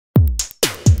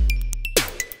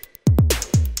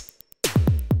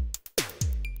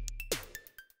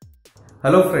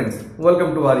Hello friends,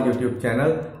 welcome to our YouTube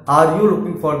channel. Are you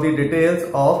looking for the details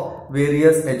of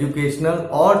various educational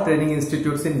or training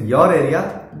institutes in your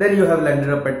area? Then you have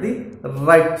landed up at the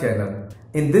right channel.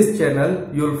 In this channel,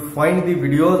 you will find the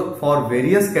videos for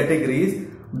various categories,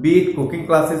 be it cooking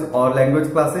classes or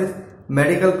language classes,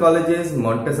 medical colleges,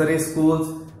 Montessori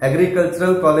schools,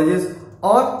 agricultural colleges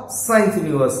or science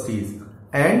universities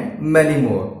and many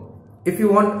more. If you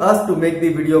want us to make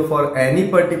the video for any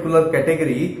particular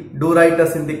category, do write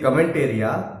us in the comment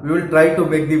area. We will try to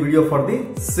make the video for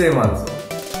the same also.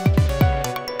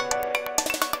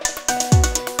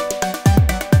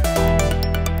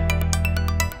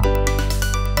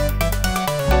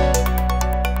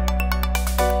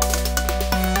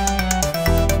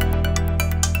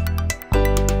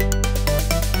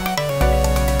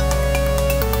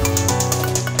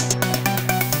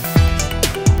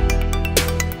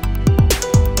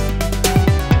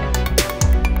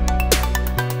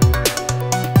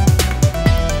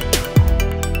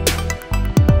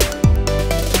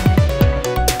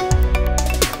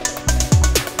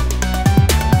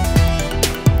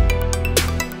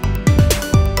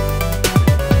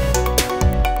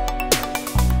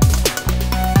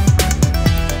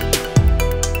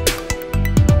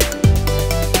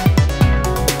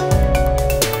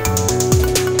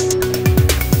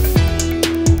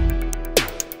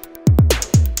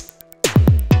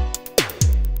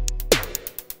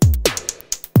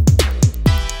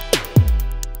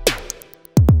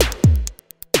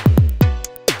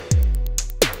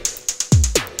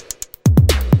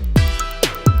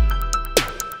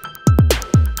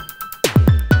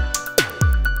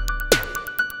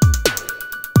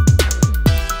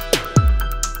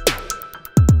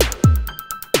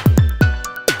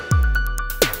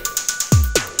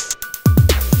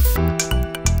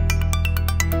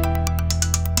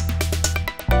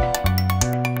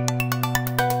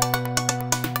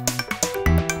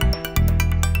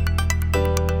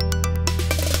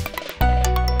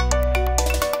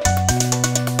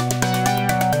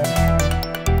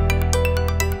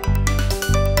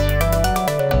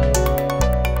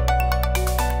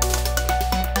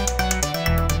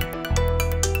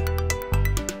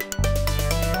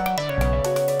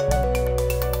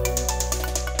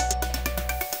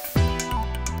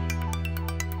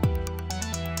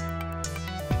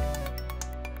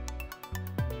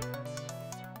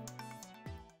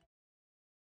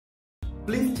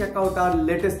 Please check out our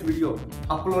latest video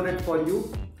uploaded for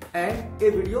you and a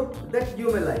video that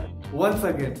you may like. Once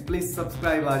again, please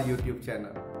subscribe our YouTube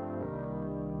channel.